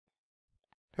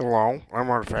Hello, I'm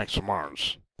Artifacts of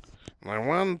Mars, and I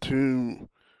wanted to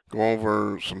go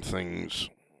over some things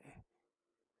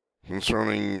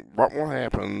concerning what will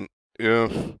happen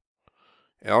if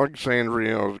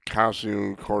Alexandria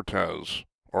Ocasio-Cortez,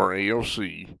 or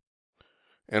AOC,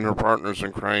 and her partners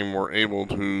in crime were able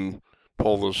to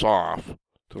pull this off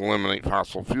to eliminate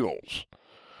fossil fuels.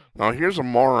 Now, here's a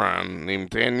moron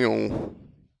named Daniel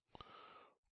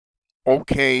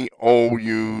Okougbo,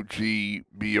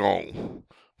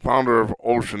 founder of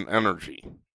Ocean Energy,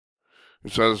 who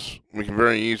says we can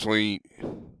very easily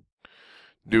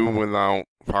do without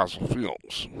fossil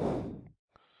fuels.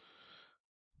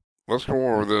 Let's go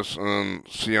over this and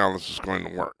see how this is going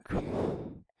to work.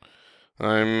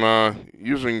 I'm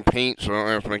using paint, so I don't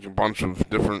have to make a bunch of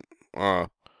different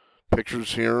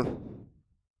pictures here.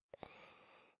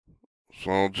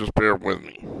 So just bear with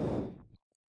me.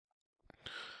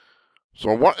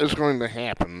 So what is going to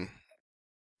happen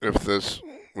if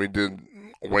we did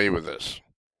away with this?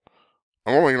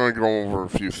 I'm only going to go over a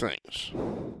few things.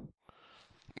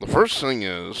 The first thing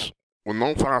is, with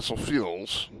no fossil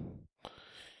fuels,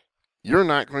 you're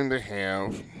not going to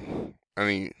have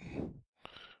any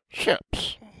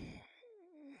ships.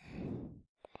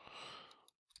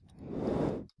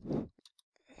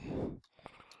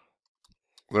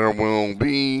 There will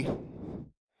be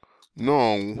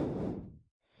no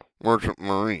merchant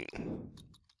marine.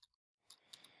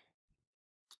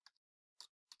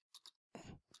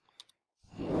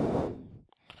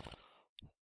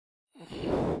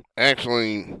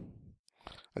 Actually,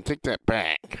 I take that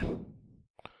back.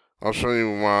 I'll show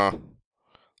you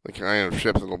the kind of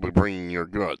ship that'll be bringing your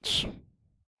goods.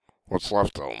 What's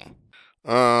left of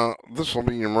them. This will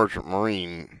be your merchant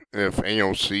marine if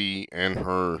AOC and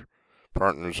her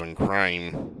partners in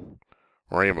crime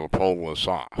were able to pull this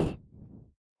off.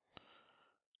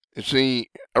 You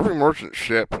see, every merchant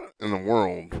ship in the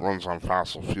world runs on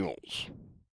fossil fuels.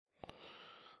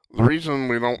 The reason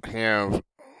we don't have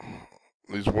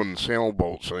these wooden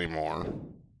sailboats anymore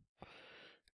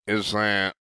is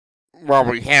that, well,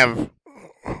 we have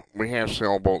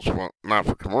sailboats, but not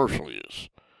for commercial use.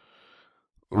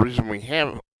 The reason we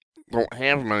don't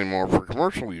have them anymore for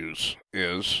commercial use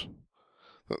is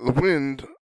that the wind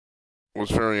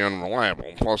was very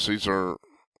unreliable. Plus, these are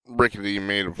rickety,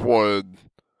 made of wood.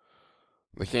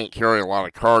 They can't carry a lot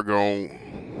of cargo,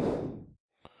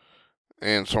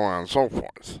 and so on and so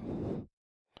forth.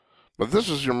 But this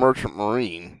is your merchant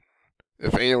marine.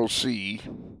 If AOC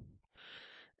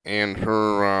and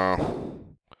her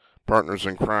partners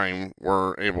in crime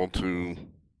were able to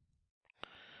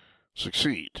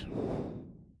succeed.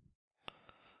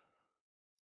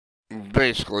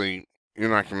 Basically, you're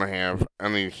not going to have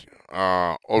any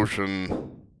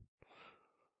ocean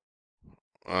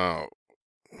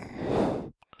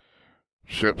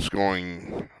ships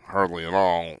going hardly at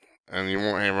all, and you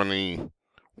won't have any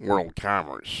world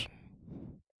commerce.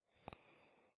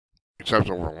 Except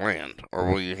over land, or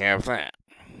will you have that?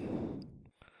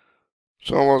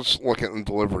 So let's look at the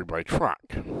delivery by truck.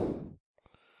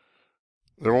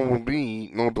 There will be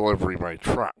no delivery by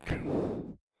truck.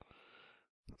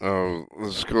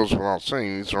 This goes without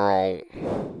saying, these are all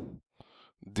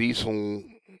diesel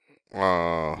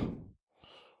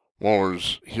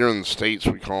motors. Here in the States,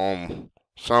 we call them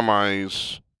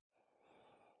semis,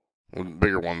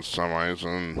 bigger ones semis,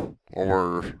 and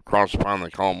over across the pond,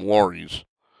 they call them lorries.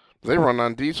 They run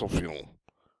on diesel fuel.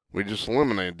 We just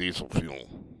eliminated diesel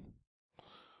fuel.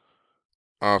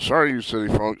 Sorry, you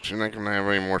city folks, you're not going to have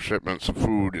any more shipments of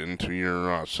food into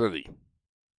your city.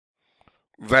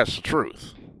 That's the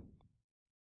truth.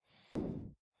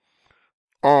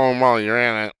 Oh, while you're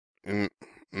at it, you're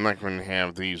not going to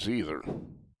have these either.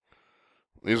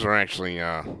 These are actually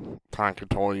Tonka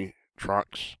toy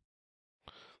trucks.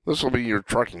 This will be your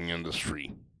trucking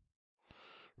industry.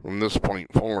 From this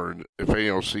point forward, if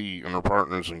AOC and her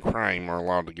partners in crime are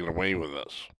allowed to get away with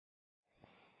this.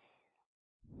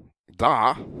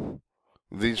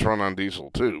 These run on diesel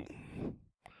too.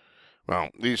 Well,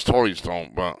 these toys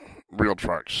don't, but real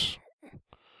trucks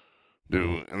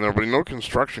do. And there'll be no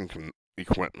construction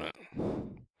equipment.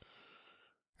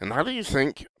 And how do you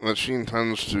think that she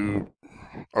intends to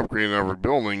upgrade every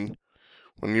building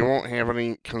when you won't have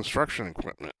any construction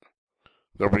equipment?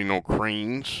 There'll be no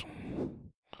cranes.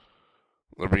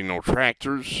 There'll be no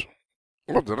tractors.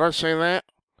 What, did I say that?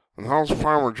 And how's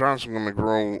Farmer Johnson going to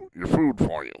grow your food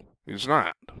for you? He's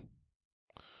not.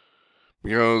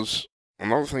 Because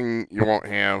another thing you won't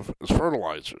have is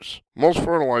fertilizers. Most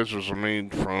fertilizers are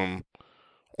made from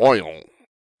oil.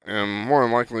 And more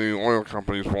than likely, oil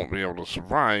companies won't be able to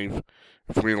survive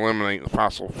if we eliminate the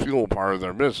fossil fuel part of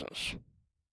their business.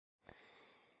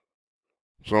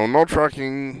 So no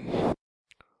trucking,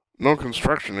 no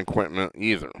construction equipment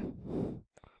either.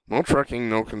 No trucking,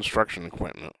 no construction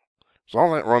equipment. So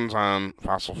all that runs on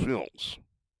fossil fuels.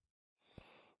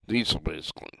 Diesel,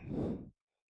 basically.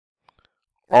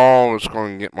 Oh, it's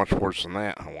going to get much worse than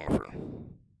that, however.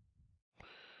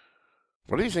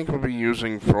 What do you think we'll be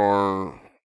using for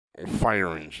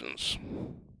fire engines?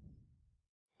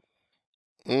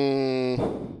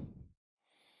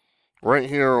 Right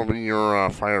here will be your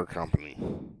fire company.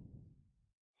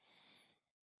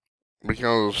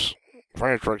 Because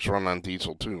fire trucks run on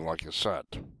diesel too, like I said.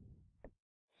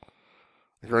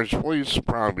 Of course, police will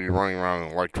probably be running around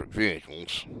in electric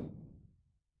vehicles.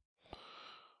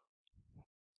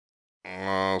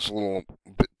 It's a little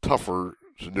bit tougher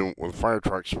to do it with fire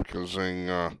trucks because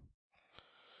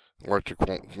electric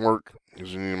won't work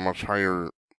because you need a much higher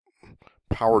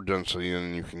power density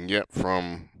than you can get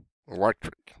from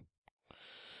electric.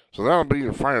 So that'll be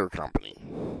your fire company.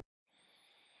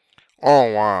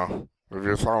 Oh, have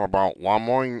you thought about lawn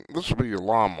mowing? This will be your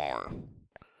lawnmower.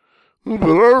 But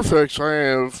Artifacts, I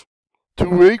have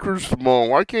 2 acres to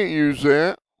mow. I can't use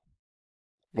that.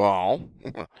 Well,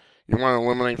 you want to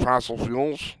eliminate fossil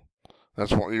fuels?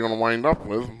 That's what you're going to wind up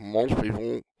with. Most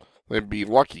people, they'd be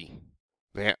lucky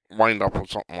to wind up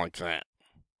with something like that.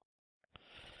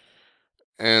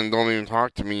 And don't even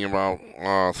talk to me about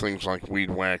things like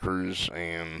weed whackers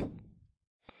and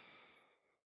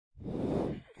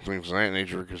things of that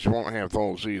nature, because you won't have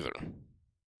those either.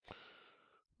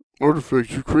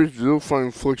 Artifacts, you're crazy. They'll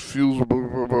find flex fuels, blah,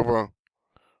 blah, blah, blah.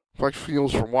 Flex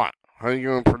fuels for what? How are you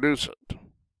going to produce it?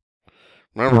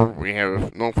 Remember, we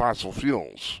have no fossil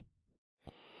fuels.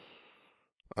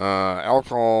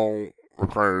 Alcohol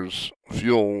requires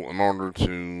fuel in order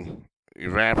to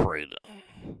evaporate it.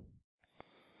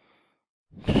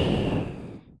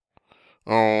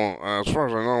 Oh, as far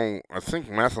as I know, I think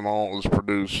methanol is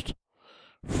produced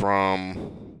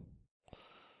from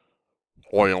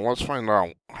oil. Let's find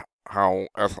out how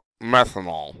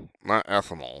methanol, not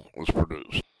ethanol, was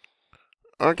produced.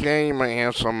 Okay, you might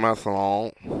have some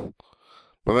methanol,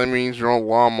 but that means your old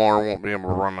lawnmower won't be able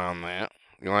to run on that.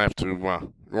 You'll have to go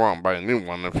out and buy a new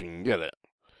one if you can get it.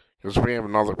 Because we have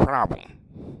another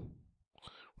problem,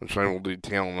 which I will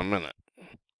detail in a minute.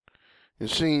 You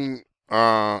see, in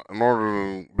order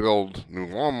to build new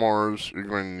lawnmowers, you're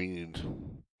going to need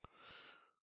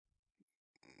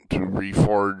to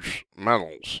reforge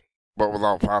metals. But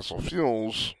without fossil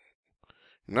fuels,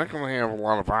 you're not going to have a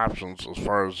lot of options as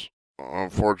far as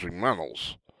forging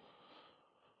metals.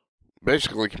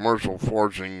 Basically, commercial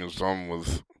forging is done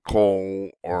with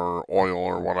coal or oil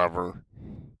or whatever.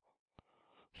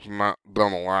 It's not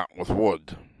done a lot with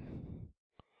wood.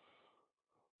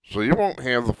 So you won't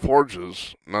have the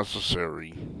forges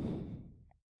necessary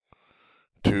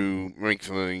to make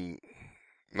the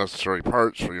necessary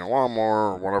parts for your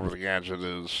lawnmower or whatever the gadget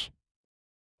is,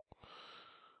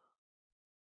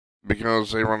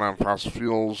 because they run on fossil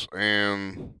fuels,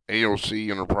 and AOC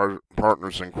and her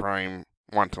partners in crime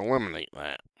want to eliminate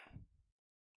that.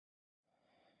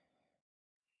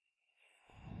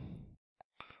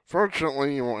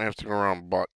 Fortunately, you won't have to go around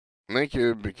butt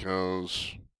naked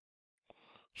because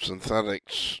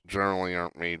synthetics generally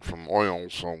aren't made from oil,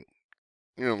 so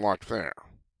you're in luck there.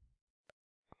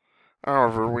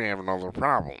 However, we have another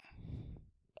problem.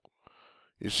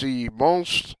 You see,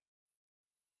 most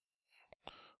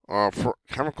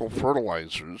chemical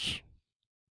fertilizers,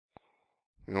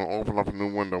 open up a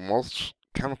new window, most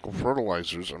chemical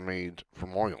fertilizers are made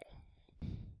from oil.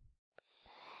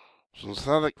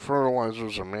 Synthetic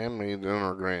fertilizers are man-made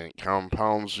inorganic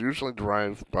compounds usually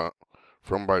derived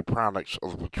from byproducts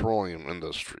of the petroleum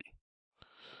industry.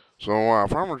 So,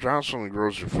 Farmer Johnson, who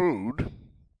grows your food,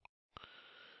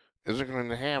 isn't going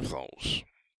to have those.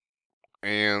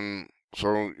 And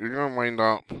so you're going to wind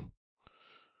up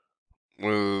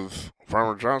with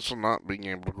Farmer Johnson not being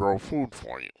able to grow food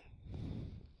for you.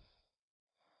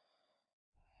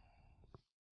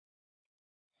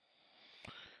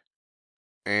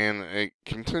 And it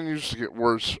continues to get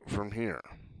worse from here.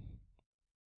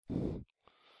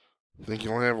 Think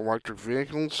you'll have electric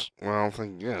vehicles? Well,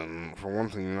 think again. For one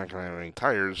thing, you're not going to have any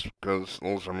tires because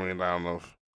those are made out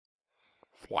of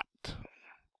what?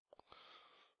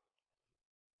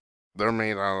 They're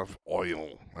made out of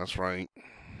oil. That's right.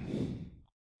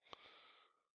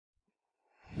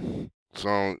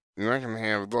 So you're not going to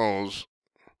have those.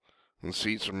 The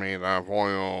seats are made out of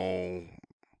oil.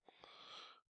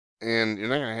 And you're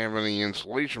not going to have any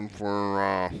insulation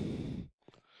for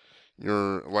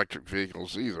your electric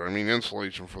vehicles either. I mean,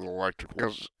 insulation for the electric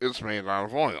because it's made out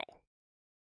of oil.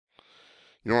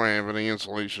 You don't have any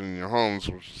insulation in your homes,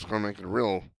 which is going to make it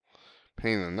real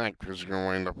pain in the neck because you're going to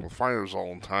wind up with fires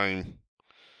all the time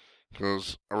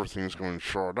because everything's going to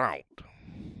short out.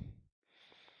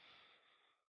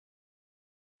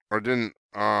 Or didn't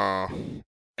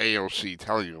AOC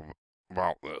tell you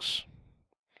about this?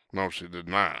 No, she did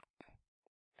not.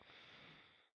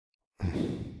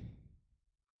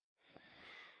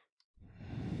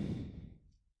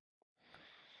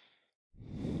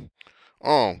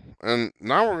 Oh, and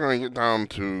now we're going to get down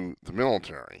to the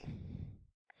military.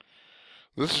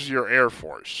 This is your Air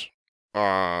Force,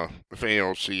 if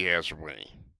AOC has her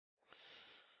way.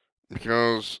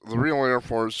 Because the real Air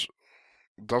Force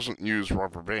doesn't use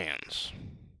rubber bands.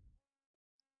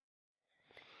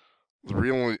 The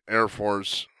real Air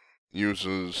Force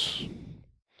uses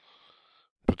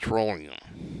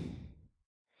petroleum.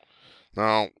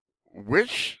 Now,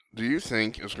 which do you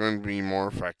think is going to be more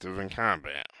effective in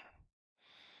combat?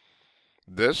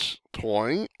 This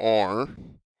toy or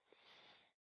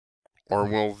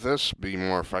will this be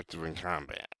more effective in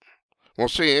combat? Well,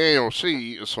 see,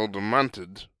 AOC is so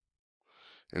demented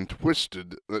and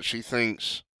twisted that she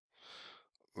thinks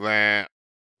that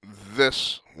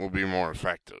this will be more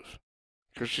effective.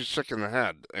 Because she's sick in the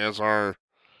head, as are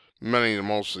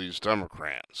most of these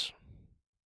Democrats.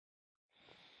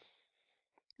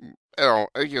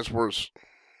 It gets worse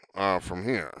from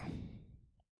here.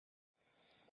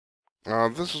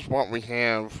 This is what we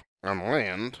have on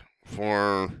land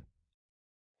for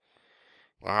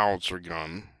a howitzer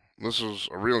gun. This is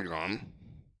a real gun.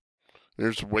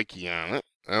 There's a wiki on it,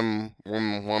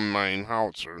 M119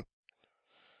 howitzer.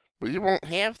 But you won't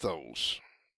have those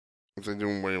if they do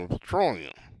away with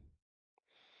petroleum.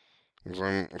 Because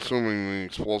I'm assuming the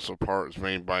explosive part is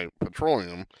made by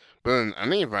petroleum. But in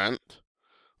any event,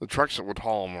 the trucks that would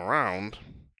haul them around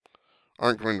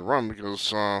aren't going to run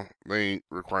because they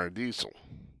require diesel.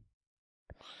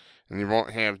 And you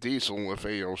won't have diesel if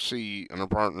AOC and her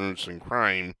partners in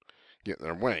crime get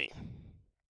their way.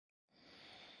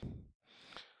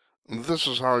 This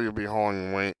is how you'll be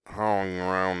hauling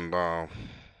around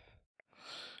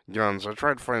guns. I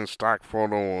tried to find a stock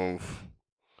photo of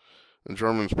the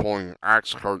Germans pulling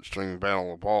ox carts during the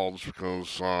Battle of the Bulge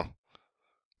because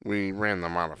we ran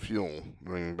them out of fuel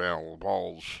during the Battle of the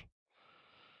Bulge.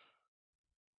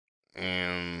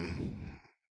 And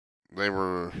they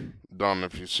were done.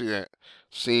 If you see that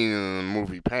scene in the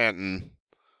movie Patton,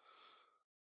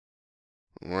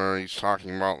 where he's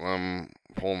talking about them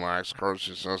pulling the ox carts,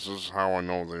 he says, "This is how I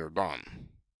know they're done."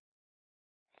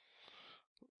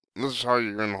 This is how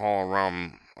you're going to haul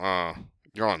around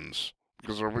guns,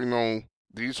 because there'll be no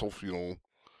diesel fuel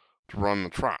to run the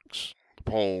trucks, to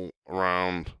pull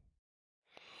around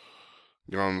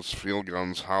guns, field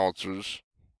guns, howitzers,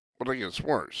 but it gets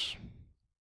worse.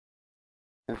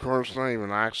 Of course, not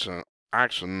even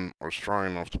oxen are strong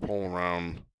enough to pull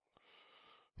around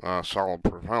solid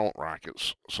propellant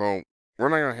rockets, so we're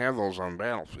not going to have those on the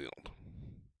battlefield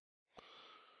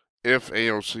if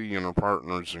AOC and her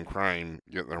partners in crime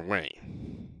get their way.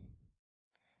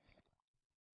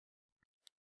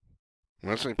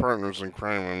 When I say partners in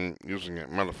crime, I'm using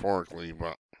it metaphorically,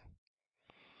 but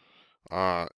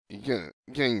you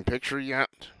getting a picture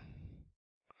yet?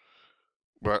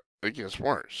 But it gets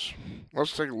worse.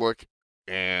 Let's take a look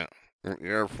at the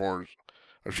Air Force.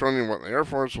 I've shown you what the Air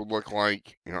Force would look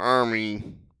like, your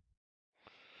Army.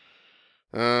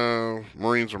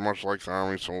 Marines are much like the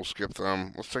Army, so we'll skip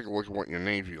them. Let's take a look at what your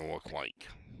Navy will look like.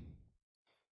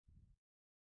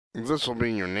 This will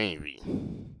be your Navy.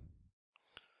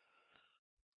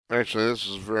 Actually, this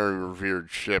is a very revered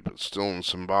ship. It's still in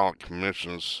symbolic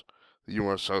commission as the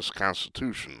USS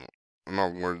Constitution. In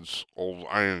other words, Old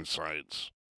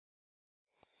Ironsides.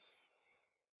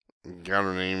 Got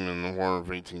her name in the War of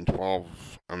 1812,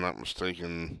 if I'm not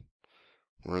mistaken,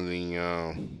 where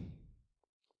the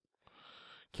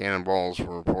cannonballs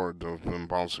were reported to have been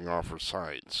bouncing off her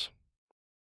sides.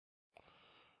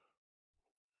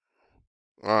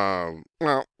 Well,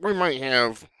 we might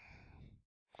have.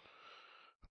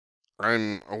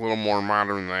 I'm a little more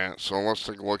modern than that, so let's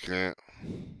take a look at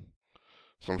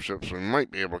some ships we might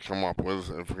be able to come up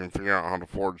with if we can figure out how to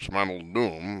forge metal to do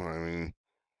them. I mean,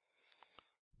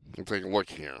 we'll take a look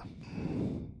here.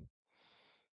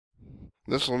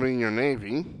 This will be your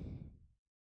Navy.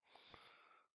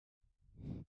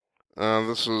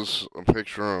 This is a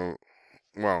picture of,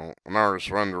 well, an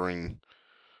artist's rendering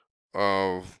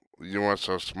of the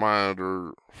USS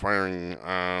Monitor firing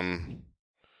on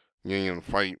Union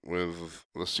fight with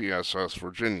the CSS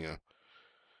Virginia.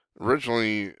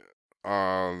 Originally,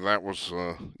 that was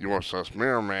the USS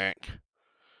Merrimack,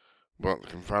 but the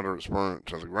Confederates burned it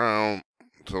to the ground,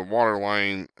 to the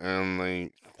waterline, and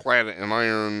they clad it in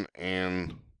iron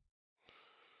and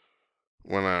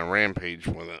went on a rampage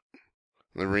with it.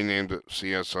 They renamed it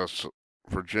CSS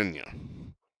Virginia.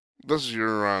 This is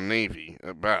your Navy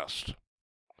at best.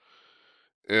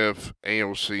 If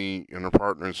AOC and her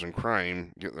partners in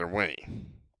crime get their way.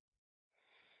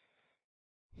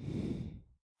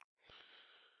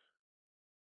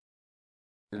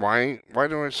 Why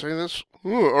do I say this?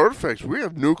 Ooh, artifacts. We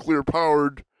have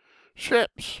nuclear-powered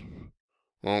ships.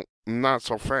 Well, not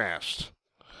so fast.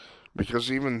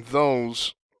 Because even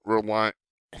those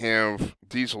have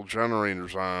diesel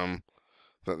generators on them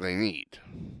that they need.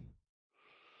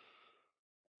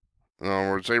 In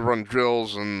other words, they run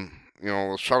drills and,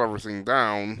 they'll shut everything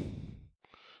down,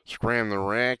 scram the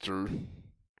reactor,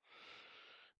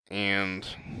 and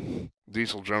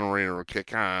diesel generator will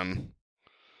kick on,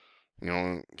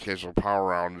 in case of a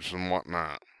power outage and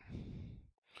whatnot.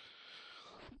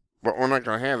 But we're not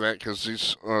going to have that because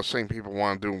these same people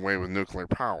want to do away with nuclear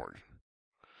power.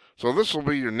 So this will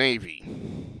be your Navy.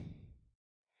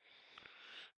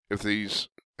 If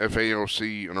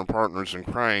AOC and her partners in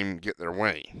crime get their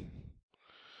way.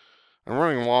 I'm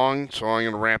running long, so I'm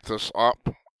going to wrap this up.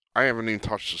 I haven't even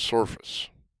touched the surface.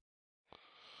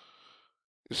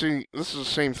 You see, this is the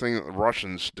same thing that the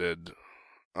Russians did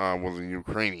with the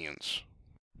Ukrainians.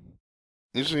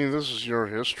 You see, this is your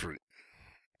history.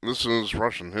 This is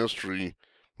Russian history,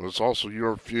 but it's also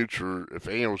your future if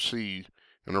AOC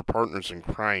and her partners in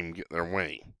crime get their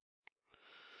way.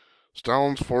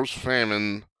 Stalin's forced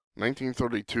famine,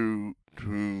 1932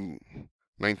 to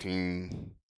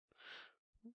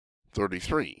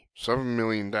 1933, 7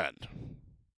 million dead.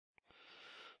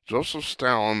 Joseph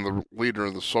Stalin, the leader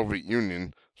of the Soviet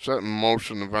Union, set in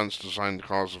motion events designed to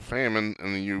cause a famine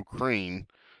in the Ukraine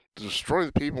to destroy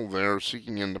the people there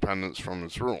seeking independence from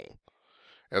his rule.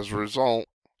 As a result,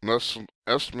 an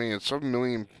estimated 7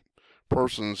 million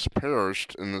persons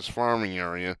perished in this farming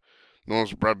area known as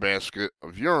the breadbasket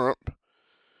of Europe,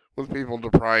 with people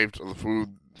deprived of the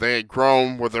food they had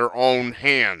grown with their own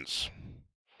hands.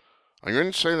 I'm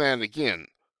going to say that again.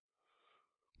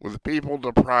 With the people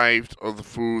deprived of the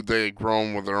food they had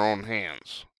grown with their own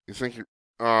hands. You think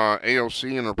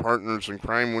AOC and her partners in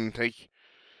crime wouldn't take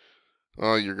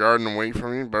your garden away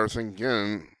from you? Better think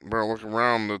again. Better look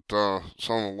around at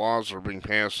some of the laws that are being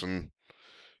passed in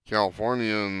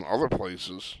California and other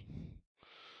places.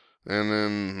 And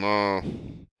in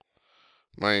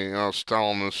my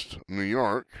Stalinist New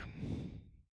York,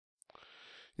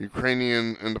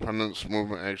 Ukrainian independence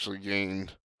movement actually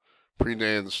gained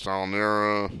predated the Stalin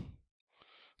era.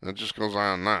 And it just goes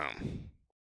on and on.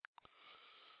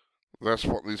 That's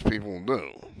what these people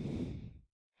do.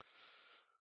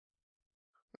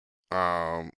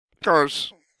 Of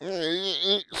course,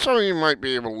 some of you might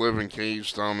be able to live in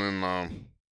caves down in,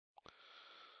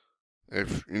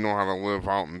 if you know how to live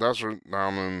out in the desert,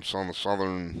 down in some of the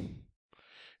southern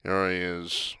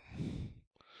areas,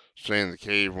 stay in the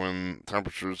cave when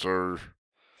temperatures are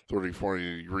 30,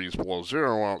 40 degrees below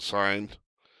zero outside.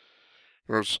 Of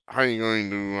course, how are you going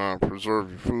to preserve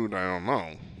your food? I don't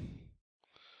know.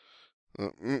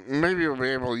 Maybe you'll be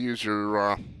able to use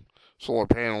your solar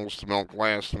panels to melt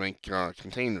glass to make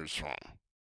containers from.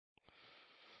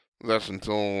 That's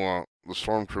until the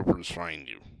stormtroopers find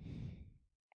you.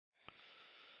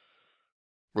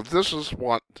 But this is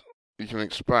what you can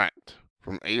expect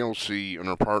from AOC and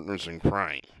her partners in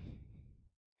crime.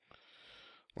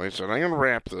 Like I said, I'm going to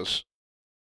wrap this.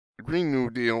 The Green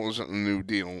New Deal isn't a New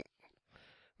Deal. It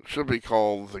should be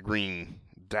called the Green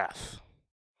Death.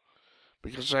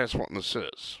 Because that's what this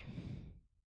is.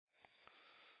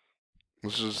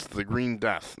 This is the Green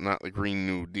Death, not the Green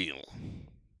New Deal.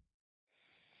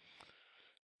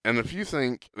 And if you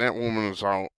think that woman is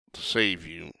out to save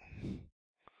you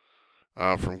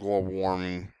from global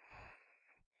warming,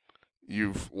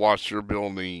 you've lost your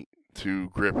ability to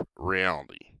grip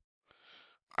reality.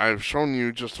 I've shown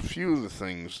you just a few of the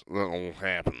things that will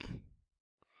happen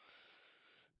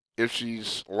if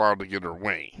she's allowed to get her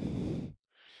way.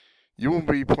 You will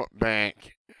be put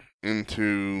back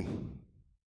into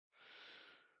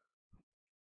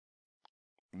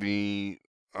the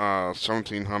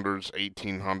 1700s,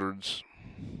 1800s.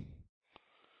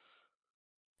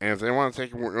 And if they want to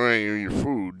take away your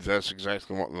food, that's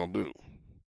exactly what they'll do.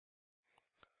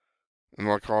 And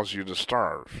they'll cause you to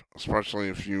starve, especially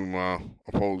if you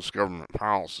oppose government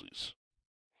policies.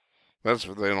 That's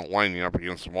if they don't line you up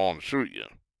against the wall and shoot you.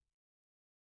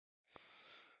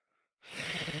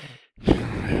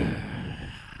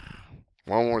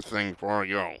 One more thing before I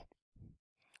go.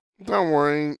 Don't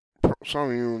worry, some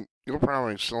of you'll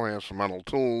probably still have some metal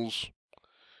tools,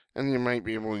 and you might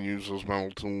be able to use those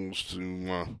metal tools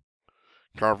to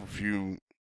carve a few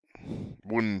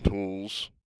wooden tools.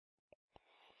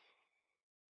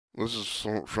 This is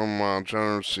from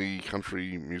Genesee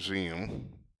Country Museum,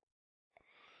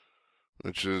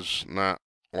 which is not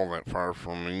all that far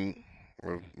from me.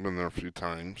 I've been there a few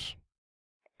times.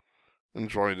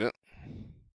 Enjoyed it.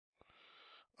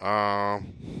 Uh,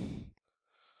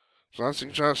 so I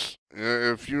suggest,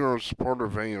 if you're a supporter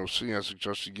of AOC, I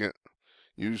suggest you get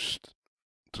used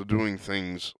to doing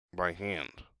things by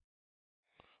hand.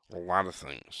 A lot of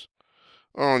things.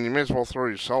 Oh, and you may as well throw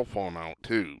your cell phone out,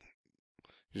 too.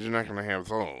 Because you're not going to have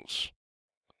those.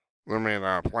 They're made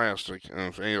out of plastic, and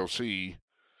if AOC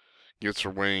gets her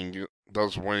way and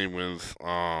does away with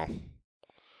oil,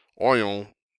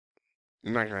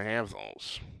 you're not going to have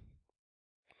those.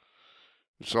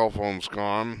 Your cell phone's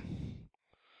gone.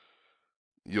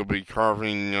 You'll be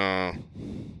carving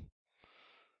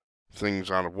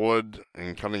things out of wood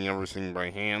and cutting everything by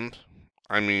hand.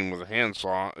 I mean, with a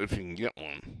handsaw, if you can get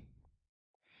one.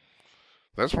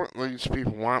 That's what these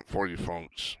people want for you,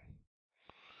 folks.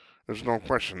 There's no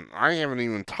question. I haven't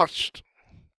even touched,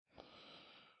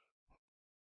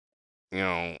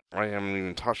 I haven't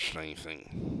even touched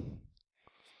anything.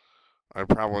 I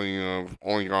probably have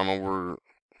only gone over,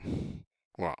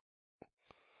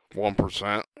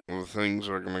 1% of the things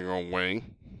that are going to go away.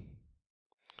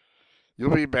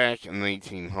 You'll be back in the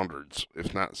 1800s,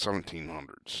 if not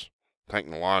 1700s,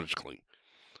 technologically,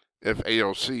 if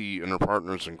AOC and her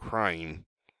partners in crime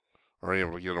are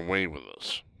able to get away with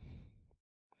this.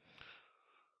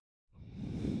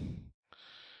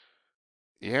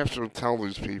 You have to tell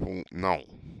these people no.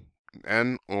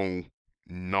 N-O,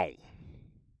 no.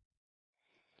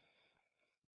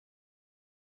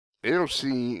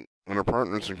 AOC and her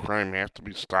partners in crime have to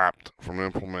be stopped from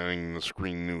implementing the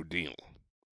Green New Deal.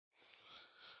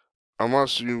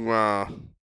 Unless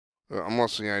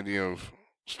the idea of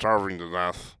starving to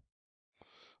death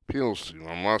appeals to you.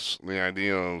 Unless the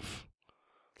idea of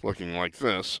looking like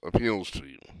this appeals to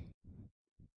you.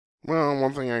 Well,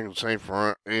 one thing I can say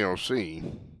for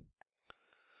AOC,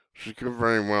 she could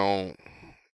very well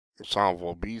solve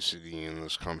obesity in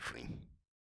this country.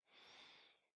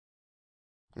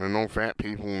 There are no fat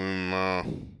people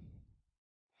in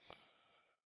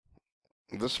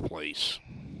this place.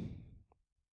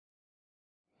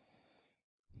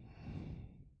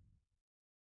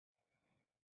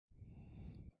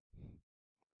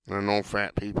 There are no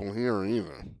fat people here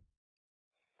either.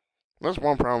 That's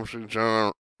one problem she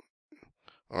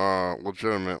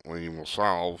legitimately will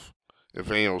solve if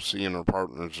AOC and her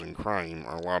partners in crime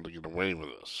are allowed to get away with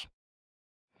this.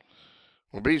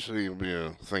 Obesity will be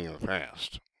a thing of the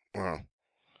past. Well,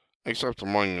 except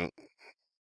among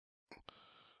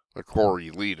the core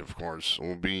elite, of course. It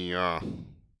will be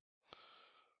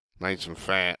nice and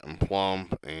fat and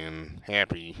plump and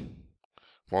happy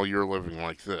while you're living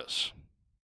like this.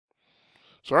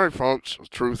 Sorry, folks, the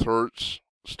truth hurts.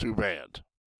 It's too bad.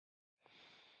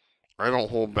 I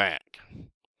don't hold back.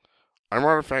 I'm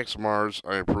Artifacts Mars.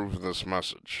 I approve of this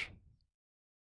message.